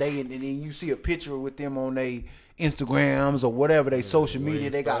 and then you see a picture with them on their Instagrams or whatever they social media.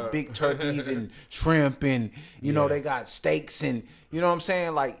 They got big turkeys and shrimp, and you know they got steaks, and you know what I'm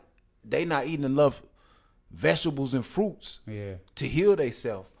saying. Like they not eating enough vegetables and fruits to heal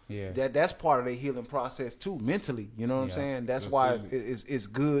themselves. Yeah, that's part of their healing process too, mentally. You know what I'm saying. That's why it's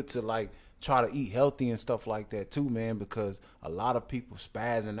good to like try to eat healthy and stuff like that too, man, because a lot of people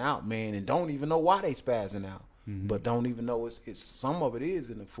spazzing out, man, and don't even know why they spazzing out, but don't even know it's some of it is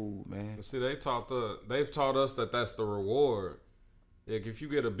in the food, man. But see, they've taught us that that's the reward. Like if you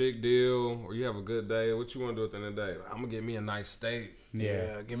get a big deal or you have a good day, what you want to do at the end of the day? Like, I'm gonna get me a nice steak.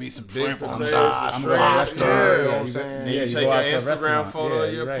 Yeah, give me some big shrimp on the potatoes, side, some lobster. Yeah, you know what I'm saying? You take an Instagram photo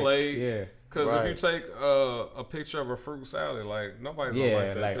of your plate. Because if you take a picture of a fruit salad, like nobody's gonna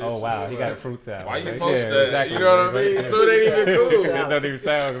like that. Like oh wow, he got a fruit salad. Why you Like, post that? Exactly. You know what I mean? So it ain't even cool. It don't even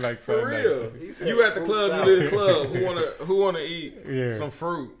sound like For real. You at the club, you at the club. Who wanna eat some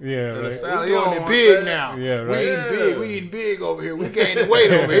fruit? Yeah, and right. a salad? We doing it big now. Yeah, right. We eating big over here. We gaining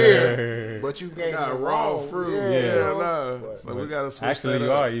weight over here. But you gaining got raw fruit. So we gotta switch Actually, that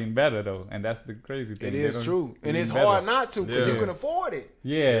you up. are eating better though, and that's the crazy thing. It is true, and it's hard not to because you can afford it.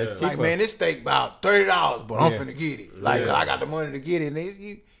 Yeah, it's cheaper. Like man, this steak about $30, but I'm finna get it. Like I got the money to get it.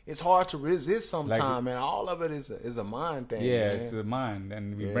 And it's hard to resist sometimes, man. All of it is a mind thing. Yeah, man. it's the mind,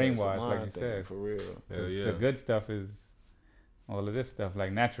 and we brainwashed, like you said. For real. The good stuff is all of this stuff,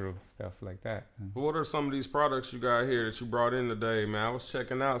 like natural stuff, like that. What are some of these products you got here that you brought in today, man? I was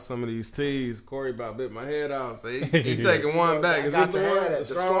checking out some of these teas. Corey about bit my head out. So he taking one back. Is this the one? The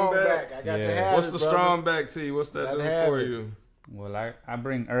strong back? I got to have What's it, the brother. strong back tea? What's that doing for you? Well, I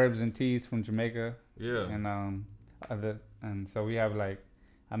bring herbs and teas from Jamaica. Yeah. And so we have like,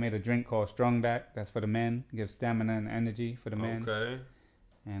 I made a drink called Strong Back. That's for the men. Gives stamina and energy for the men. Okay.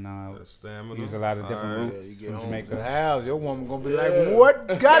 And stamina. use a lot of different roots You get from home Jamaica. to the house, your woman gonna be like,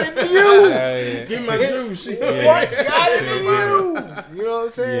 "What got into you? Give me my juice." What got into you? You know what I'm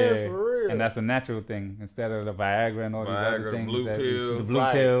saying? Yeah. For real. And that's a natural thing instead of the Viagra and all these other things. blue pill. The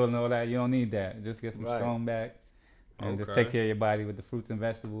blue pill and all that. You don't need that. Just get some Strong Back and just Okay. take care of your body with the fruits and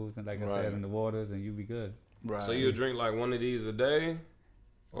vegetables and like I said, in the waters, and you'll be good. Right. So you drink like one of these a day,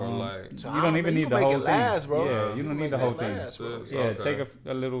 or like So you don't even need the whole thing. last, bro. Yeah, you don't need the whole thing. Bro. Yeah, Okay. take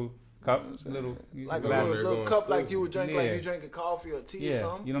a little cup, little Like a glass. little cup, like you would drink, like Yeah. you drinking coffee or tea or Yeah,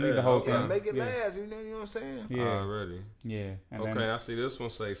 something. you don't need the whole Yeah, thing. make it Yeah. last. You know what I'm saying? Yeah, already. yeah. And Okay, then, I see this one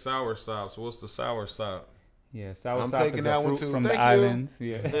say sour sop. So what's the sour sop? yeah, sour I'm sop taking is that a one fruit too. from Thank the you. islands.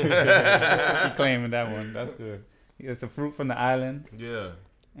 Yeah, he claiming that one. That's good. It's a fruit from the islands, Yeah.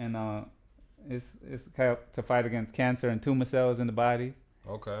 and it's helped to fight against cancer and tumor cells in the body.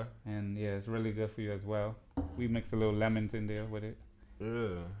 Okay. And yeah, it's really good for you as well. We mix a little lemons in there with it.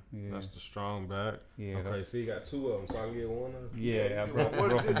 Yeah. That's the strong back. Yeah. Okay, so you got two of them, so I can get one of them. Yeah, I brought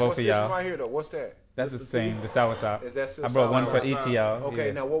What is for this? both What's of this y'all. one right here though? What's that? That's the same, the sour sop. Is that I brought one for sour each sop? of y'all. Okay,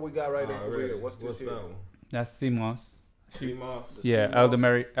 Yeah. now what we got right there? Already. What's this here? that one? That's sea moss. Sea moss. Yeah,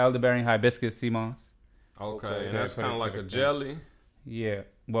 elderberry hibiscus sea moss. Okay, Okay. and that's So I put kind it of like to a the jelly. Yeah,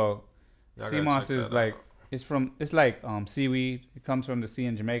 well, Y'all sea gotta moss check is that like out. it's like seaweed. It comes from the sea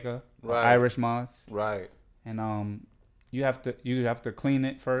in Jamaica, Right. Irish moss, Right. and you have to clean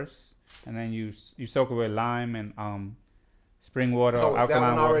it first, and then you soak it with lime and spring water So or is that alkaline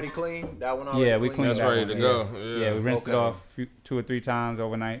one water. already clean? That one already Yeah, we clean? clean That's that ready one, to yeah. go. Yeah. We rinse Okay. it off 2 or 3 times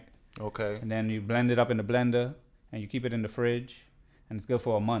overnight, Okay. and then you blend it up in the blender, and you keep it in the fridge, and it's good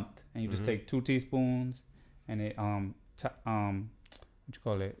for a month. And you just take 2 teaspoons, and it what you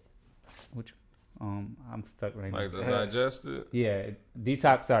call it? I'm stuck right Like now. to digest it. Yeah,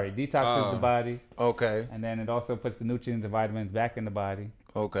 detoxes the body, Okay. and then it also puts the nutrients and vitamins back in the body,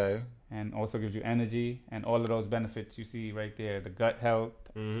 Okay. and also gives you energy and all of those benefits you see right there: the gut health,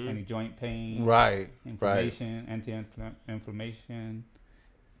 Mm-hmm. any joint pain, Right. inflammation, anti-inflammation,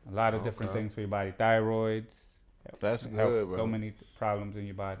 a lot of different Okay. things for your body. Thyroids. That's Help good, bro. So many problems in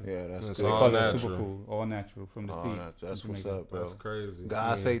your body. Yeah, that's It's So good. they all call natural. it superfood, all natural from the sea. That's in what's Jamaica. up, bro. That's crazy.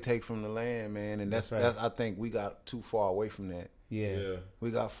 God say take from the land, man, and that's That's right. I think we got too far away from that. Yeah. We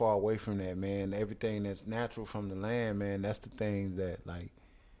got far away from that, man. Everything that's natural from the land, man, that's the things that like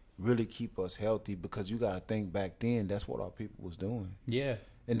really keep us healthy because you got to think back then that's what our people was doing. Yeah.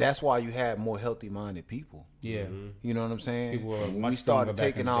 And that's why you had more healthy minded people. Yeah. You know what I'm saying? People were When much we stronger started back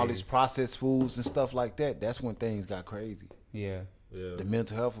in taking the all days. these processed foods and stuff like that, that's when things got crazy. Yeah. Yeah. The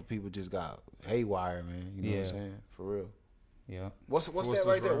mental health of people just got haywire, man. You know what I'm Yeah. saying? For real. Yeah. What's What's that this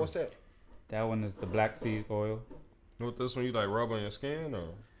right there? right? What's that? That one is the black seed oil. With this one, you like rub on your skin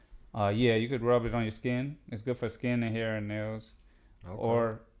or? Yeah, you could rub it on your skin. It's good for skin and hair and nails.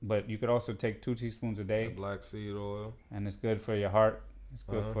 Okay. But you could also take 2 teaspoons a The day, black seed oil. and it's good for your heart. It's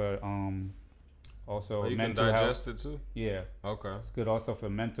good for also Oh, you can mental health. digest it too. Yeah, Okay. it's good also for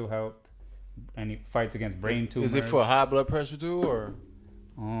mental health, and it fights against brain tumors. Is it for high blood pressure too, or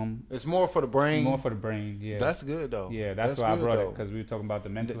it's more for the brain? more for the brain? Yeah, That's good though. yeah. That's why I good, brought though. it because we were talking about the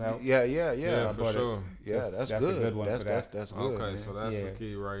mental health. Yeah, Yeah, I for bought it. sure. yeah. That's a good. good one for that. That's good. Okay, man. so that's Yeah. the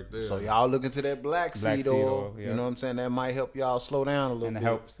key right there. So y'all look into that black seed oil. yeah. You know what I'm saying? That might help y'all slow down a little And it bit.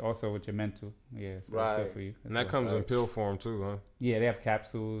 helps also with your mental. Yeah, so Right. it's good for you. and that comes in pill form too, huh? Yeah, they have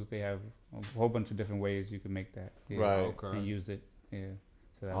capsules. They have a whole bunch of different ways you can make that. Yeah, Right. Okay. And use it. Yeah.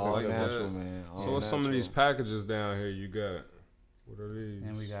 So that's All like really good. natural, that. man. All So what's some of natural. these packages down here you got? What are these?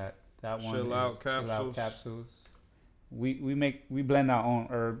 And we got that one. Chill is out Chill out capsules. capsules. we blend our own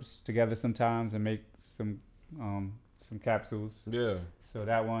herbs together sometimes and make some capsules. Yeah. So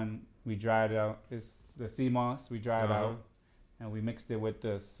that one we dried out. It's the sea moss. We dried out, and we mixed it with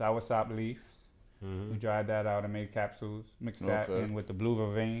the soursop leaves. We dried that out and made capsules. Mixed that in with the blue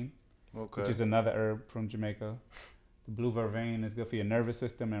vervain, which is another herb from Jamaica. The blue vervain is good for your nervous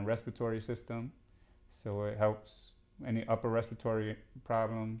system and respiratory system. So it helps any upper respiratory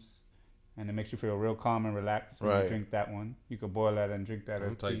problems, and it makes you feel real calm and relaxed when you drink that one. You could boil that and drink that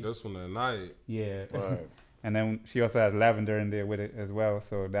as tea. Take this one at night. Yeah. Right. And then she also has lavender in there with it as well,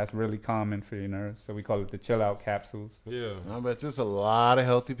 so that's really calming for your nerves. So we call it the chill out capsules. Yeah. I bet there's a lot of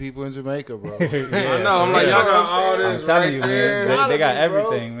healthy people in Jamaica, bro. I know. I'm like, y'all got all this. I'm telling you, there. man. They got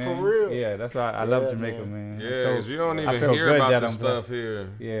everything, man. For real. Yeah, that's why I love Jamaica, man. Yeah, because you don't even hear about this stuff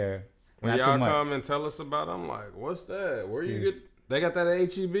here. Yeah. When y'all come and tell us about it, I'm like, what's that? Where you get... They got that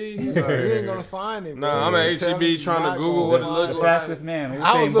at HEB? You ain't gonna find it, bro. No, I'm at HEB trying to Google what it looks like. The fastest man.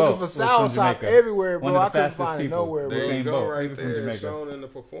 I was looking for soursop everywhere, bro. I couldn't find it nowhere, bro. There you go, right he was from Jamaica. Shown in the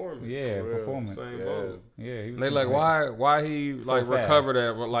performance. Yeah, performance. Same boat. Yeah, he was they like, why he like recovered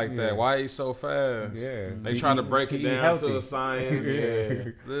that like that? Why he so fast? Yeah. They try to break it down to the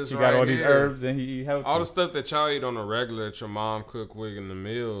science. This he got all these herbs and he healthy. All the stuff that y'all eat on the regular that your mom cook with in the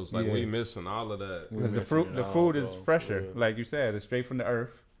meals, like we missing all of that. Because the food is fresher, like you said, it's straight from the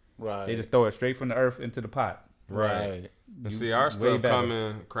earth. Right. They just throw it straight from the earth into the pot. Right. But see, our stuff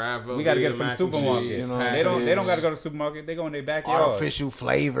coming crab. We got to get it from the supermarket. You know, they don't got to go to the supermarket. They go in their backyard. Artificial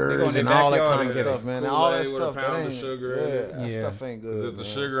flavors and all that kind of stuff, man. All that stuff that ain't sugar. That stuff ain't good. If the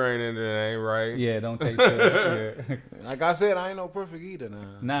sugar ain't in it, it ain't right. Yeah, don't taste good. Like I said, I ain't no perfect eater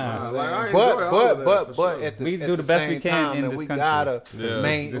now. Nah. But at we the do the best we same can time, in man, this we country.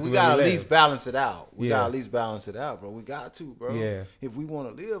 we gotta at least balance it out. We gotta at least balance it out, bro. We got to, bro. Yeah. If we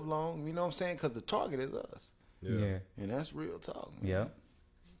want to live long, you know what I'm saying? Because the target is us. Yeah. And that's real talk, man. Yeah.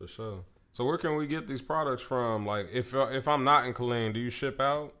 For sure. So where can we get these products from? Like, if I'm not in Killeen, do you ship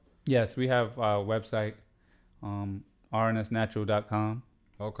out? Yes, we have our website, rnsnatural.com.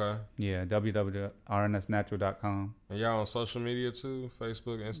 Okay. Yeah, www.rnsnatural.com. And y'all on social media too?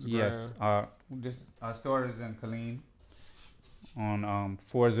 Facebook, Instagram? Yes. Our store is in Killeen on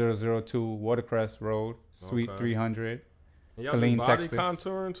 4002 Watercrest Road, Suite 300. And y'all Killeen, do body Texas.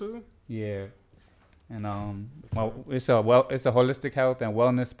 contouring too? Yeah. And it's a holistic health and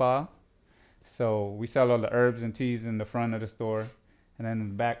wellness spa. So we sell all the herbs and teas in the front of the store, and then in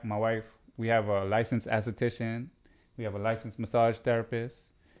the back, my wife, we have a licensed esthetician, we have a licensed massage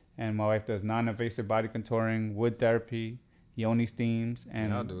therapist, and my wife does non-invasive body contouring, wood therapy, yoni steams,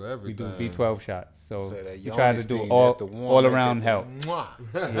 and y'all do everything. We do B12 shots. So we try to do all around health. We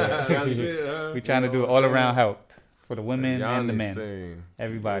trying to do all around health. For the women and the men. Steam.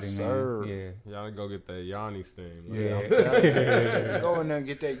 Everybody, yes, man. Sir. Yeah. Y'all go get that Yanni steam. Yeah. Go in there and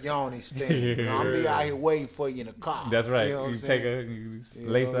get that Yanni steam. I'll be out here waiting for you in the car. That's right. You know you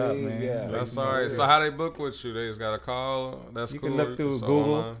lace up, man. Yeah. That's all right. So how they book with you? They just got a call? That's you cool. You can look through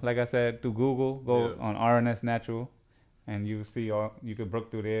Google. Online. Like I said, through Google. Go on RNS Natural, and you see you could book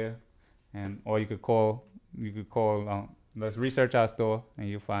through there, or you could call. Let's research our store, and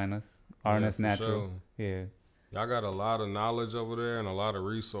you'll find us. RNS Natural. Sure. Yeah. Y'all got a lot of knowledge over there and a lot of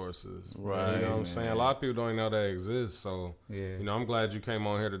resources. Right. You know what I'm saying? A lot of people don't even know that exists. So, yeah. I'm glad you came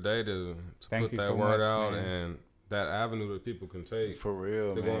on here today to put that word out and that avenue that people can take. For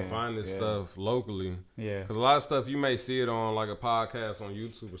real, to go and find this stuff locally. Yeah. Because a lot of stuff, you may see it on like a podcast on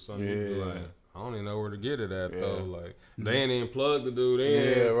YouTube or something. Yeah. You be like, I don't even know where to get it at though. Like they ain't even plugged the dude in.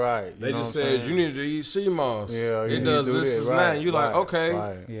 Yeah, right. They just said you need to eat sea moss. Yeah, it does this and that. And you like, okay.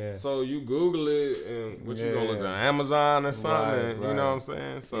 Right. Yeah. So you Google it and what you gonna look at Amazon or something. You know what I'm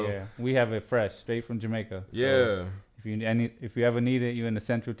saying? So yeah, we have it fresh, straight from Jamaica. So yeah. if you ever need it, you're in the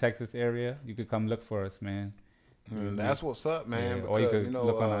Central Texas area, you could come look for us, man. That's what's up, man. Yeah, or you could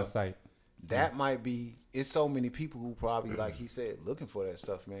look on our site. That might be. It's so many people who probably, like he said, looking for that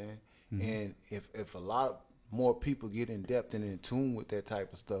stuff, man. Mm-hmm. And if a lot more people get in depth and in tune with that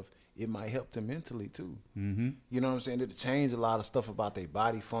type of stuff, it might help them mentally too. Mm-hmm. You know what I'm saying? It'll change a lot of stuff about their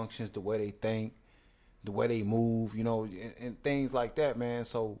body functions, the way they think, the way they move, and things like that, man.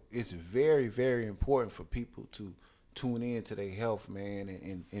 So it's very, very important for people to tune in to their health,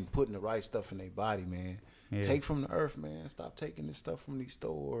 man, and putting the right stuff in their body, man. Yeah. Take from the earth, man. Stop taking this stuff from these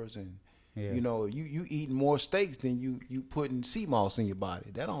stores and you eating more steaks than you putting sea moss in your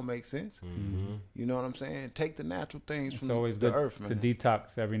body. That don't make sense. Mm-hmm. You know what I'm saying? Take the natural things from always the good earth, man. To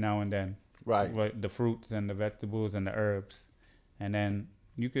detox every now and then. Right. The fruits and the vegetables and the herbs. And then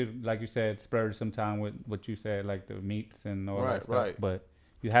you could, like you said, splurge sometime with what you said, like the meats and all that stuff. Right. But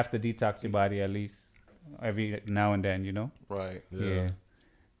you have to detox your body at least every now and then, you know? Right. Yeah.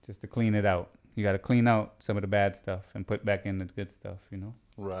 Just to clean it out. You got to clean out some of the bad stuff and put back in the good stuff, you know?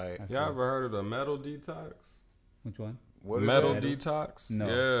 Right. Y'all ever heard of the metal detox? Which one? What is metal that? detox? No.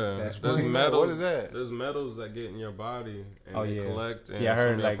 Yeah. Explain There's that. metals. What is that? There's metals that get in your body and Oh, they yeah. collect. And Yeah, I heard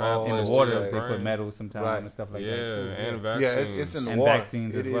some of your like in pathways the to water your they put brain. metals sometimes Right. and stuff like Yeah, that too. and Yeah, vaccines. it's in the And water.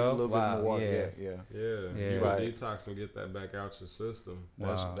 vaccines It as is a well? little bit Wow, in the water. yeah. Yeah. Yeah, Yeah. you Right. detox and get that back out your system.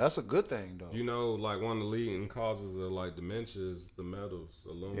 Wow. That's a good thing though. You know, like one of the leading causes of like dementia is the metals,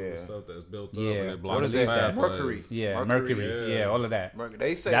 aluminum Yeah. stuff that's built up Yeah. and it blocks What is the that? pathways. Mercury. Yeah, Mercury. mercury. Yeah. Yeah, all of that.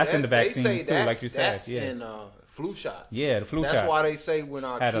 They say That's in the they vaccines say too, that's, like you said, That's yeah. in flu shots. Yeah, the flu That's shots. why they say when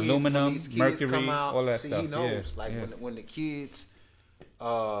our Had kids, aluminum, when these kids mercury, come out, all that see, stuff. he knows. Yeah, Like yeah. when the kids,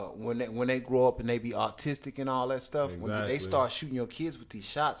 when they grow up and they be autistic and all that stuff, when they Exactly. start shooting your kids with these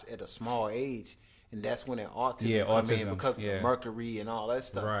shots at a small age, and that's when that autism Yeah, come in autism, because of yeah. the mercury and all that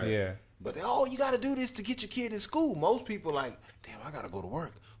stuff. Right. Yeah. But you got to do this to get your kid in school. Most people like, damn, I got to go to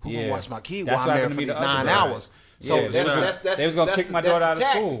work. Who Yeah. gonna watch my kid That's while not I'm there gonna for be these the other 9 way. hours? So Yeah, that's they was gonna kick my daughter out of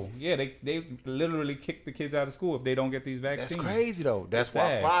tactic. school. Yeah, they literally kick the kids out of school if they don't get these vaccines. That's crazy though. That's why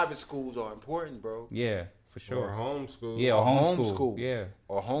sad. private schools are important, bro. Yeah, for Or sure. homeschool. Yeah, or Or homeschool. homeschool. Yeah,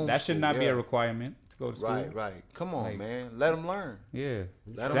 Or home. that should not be yeah. a requirement to go to school. Right. Come on, Like- man. Let them learn. Yeah,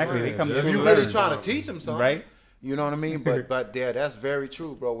 Let 'em exactly. learn. They come to If If school you to really learn. trying to teach them something, right? You know what I mean? But yeah, that's very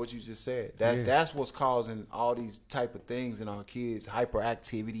true, bro. What you just said. Yeah. That's what's causing all these type of things in our kids,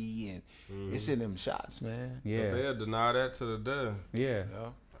 hyperactivity, and it's in them shots, man. But Yeah, they'll deny that to the death. yeah. Yeah.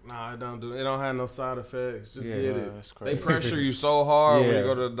 Nah, it don't have no side effects. Just Yeah. get Yeah, it. that's They crazy. pressure you so hard when Yeah. you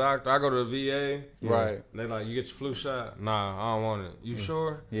go to the doctor. I go to the VA. Right. They like, you get your flu shot? Nah, I don't want it. You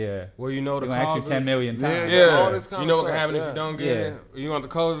sure? Yeah. Well, you know the They're gonna ask causes. you 10 million times. Yeah, all this kind you know of what can stuff, happen if yeah. you don't get Yeah. it. You want the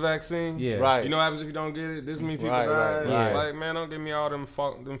COVID vaccine? Yeah. Right. You know what happens if you don't get it? This many people Right, die. right, right. Like, man, don't give me all them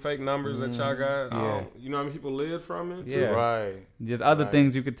fake numbers that y'all got. I Yeah. don't- You know how many people live from it? Yeah. Right. Just other Right.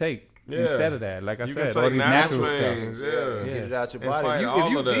 things you could take Yeah. instead of that. Like I You said, can all take these natural natural stuff. things. Yeah. Yeah. Get it out your And body. fight If all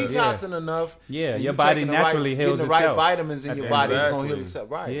you of that. detoxing enough, Yeah, and your you body taking naturally getting heals the right itself. vitamins in your body, it's gonna heal Exactly.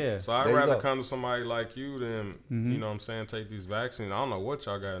 itself. Right. Yeah. So I'd There you rather go. come to somebody like you than, you know what I'm saying, take these vaccines. I don't know what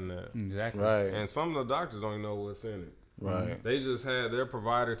y'all got in that. Exactly. Right. And some of the doctors don't even know what's in it. Right. They just had their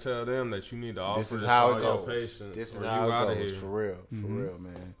provider tell them that you need to offer This is this how to it all your goes. patients. This is or how you it outta goes. here. For real. For real,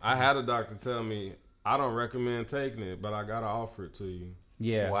 man. I had a doctor tell me, I don't recommend taking it, but I gotta offer it to you.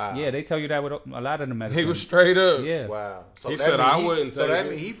 Yeah. Wow. Yeah, they tell you that with a lot of the medicine. He was straight up. Yeah. Wow. So He that said, mean I wouldn't So take that it.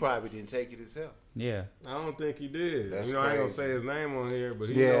 means he probably didn't take it himself. Yeah. I don't think he did. That's I ain't gonna crazy. say his name on here, but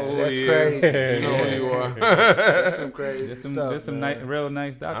he Yeah, know who that's he crazy. is. You know who you are. That's some crazy There's some, stuff. there's some man. real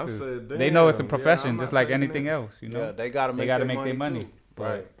nice doctors. said, they know it's a damn, profession, yeah, I'm just not like taking anything it. else. You know, Yeah, they gotta make, gotta their make their money. too. But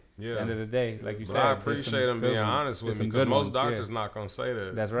Right. At Yeah. the end of the day, like you But said, I there's some appreciate him good being ones. honest with There's me some because good most ones, doctors yeah. not gonna say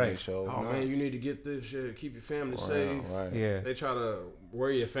that. That's They right. show Oh no. man, you need to get this shit. Keep your family safe. Right. Yeah. They try to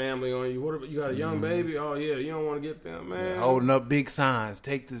worry your family on you. What about you got a young baby? Oh yeah, you don't want to get them, man. Holding up big signs.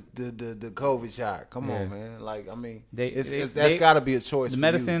 Take the COVID shot. Come Yeah. on, man. Like I mean, They- that's they- got to be a choice. The for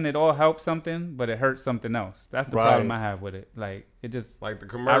medicine, it all helps something, but it hurts something else. That's the Right. problem I have with it. Like it just, Like the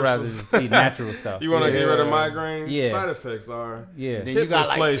I'd rather commercials. just eat natural stuff. You want to Yeah. get rid of migraines? Yeah. Side effects are Yeah. Then hip you got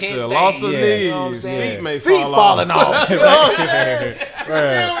like dysplasia, 10 loss of things, yeah. knees, you know what I'm saying? feet may Feet fall falling off. off. You know what I'm saying?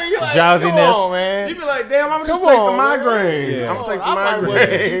 Right. You like, Drowsiness. Come on, man. You be like, damn, I'm just Come take the on, man. migraine. Yeah. I'm gonna take the I might well keep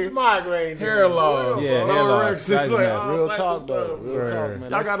migraine. the migraine. Hair loss. Yeah, slow hair loss, erection, drowsiness. like, all Real type talk, of though. stuff. Real Right. talk, man. Y'all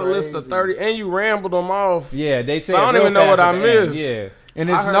That's got a list of crazy. 30, and you rambled them off. Yeah, they say So I it don't real even know what fast I at the end. missed. Yeah, And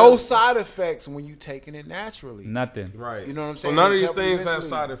there's I heard- no side effects when you taking it naturally. nothing. Right. You know what I'm So saying? none of It's these helping things have mentally.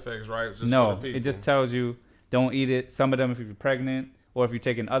 side effects, right? It's just No, for the it people. just tells you don't eat it. Some of them if you're pregnant or if you're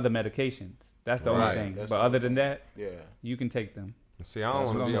taking other medications. That's the Right, only thing. that's But the other only than that, Yeah. you can take them. See, I don't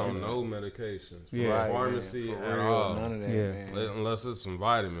That's want to be what I'm on saying. no medications. Yeah. Right, Pharmacy man. For at real. all. None of that, Yeah. man. Unless it's some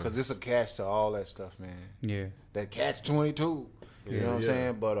vitamins. Because it's a catch to all that stuff, man. Yeah. That catch 22. You know what I'm Yeah.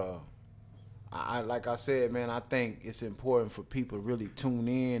 saying? But I like I said, man, I think it's important for people to really tune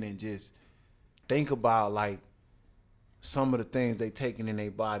in and just think about like some of the things they taking in their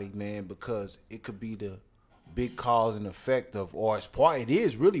body, man, because it could be the big cause and effect of, or it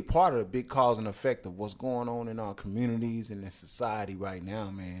is really part of the big cause and effect of what's going on in our communities and in society right now,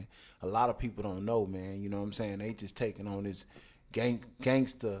 man. A lot of people don't know, man. You know what I'm saying? They just taking on this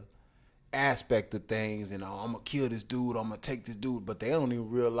gangster aspect of things, and I'm gonna kill this dude, I'm gonna take this dude, but they don't even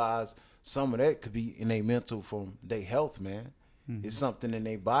realize some of that could be in their mental from their health, man. It's something in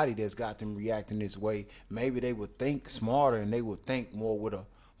their body that's got them reacting this way. Maybe they would think smarter and they would think more with a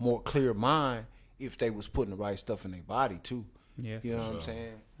more clear mind if they was putting the right stuff in their body too. Yeah. You know what I'm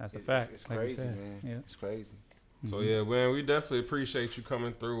saying? That's a fact, It's like you crazy, said. man. Yeah. It's crazy. So yeah, man, we definitely appreciate you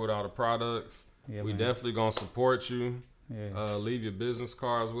coming through with all the products. Yeah, we man. definitely gonna support you. Yeah. Leave your business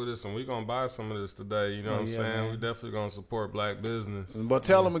cards with us, and we gonna buy some of this today. You know what I'm saying? man. We definitely gonna support black business. But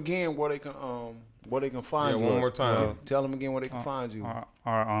tell them again where they can find you. one more time. Tell them again where they can find you.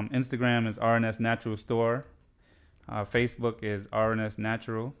 Our Instagram is RNS Natural Store. Facebook is RNS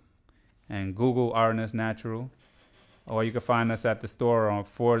Natural, and Google RNS Natural. Or you can find us at the store on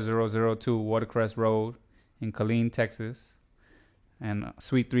 4002 Watercrest Road in Killeen, Texas, and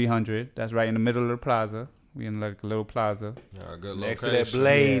Suite 300. That's right in the middle of the plaza. We in like a little plaza. Yeah, good Next location. to that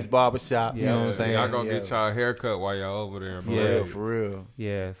Blaze Barbershop. You know what I'm saying? Y'all gonna get y'all a haircut while y'all over there. For real.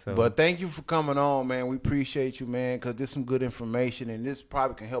 Yeah. So. But thank you for coming on, man. We appreciate you, man, because this is some good information, and this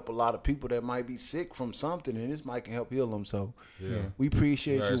probably can help a lot of people that might be sick from something, and this might can help heal them. So we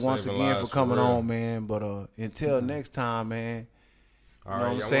appreciate you once again for coming on, man. But until next time, man. You know what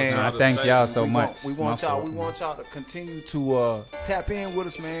I'm saying? I thank y'all so much. We want y'all to continue to tap in with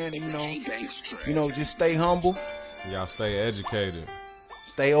us, man. And, you know, just stay humble. Y'all stay educated.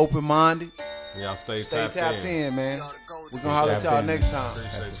 Stay open minded. Y'all stay tapped in, man. We're gonna holler at y'all next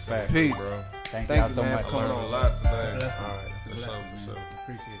time. Peace, bro. Thank you, y'all so man, much. for coming I learned on. a lot today. All right. For sure.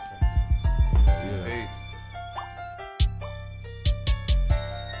 Appreciate y'all. Yeah. Peace.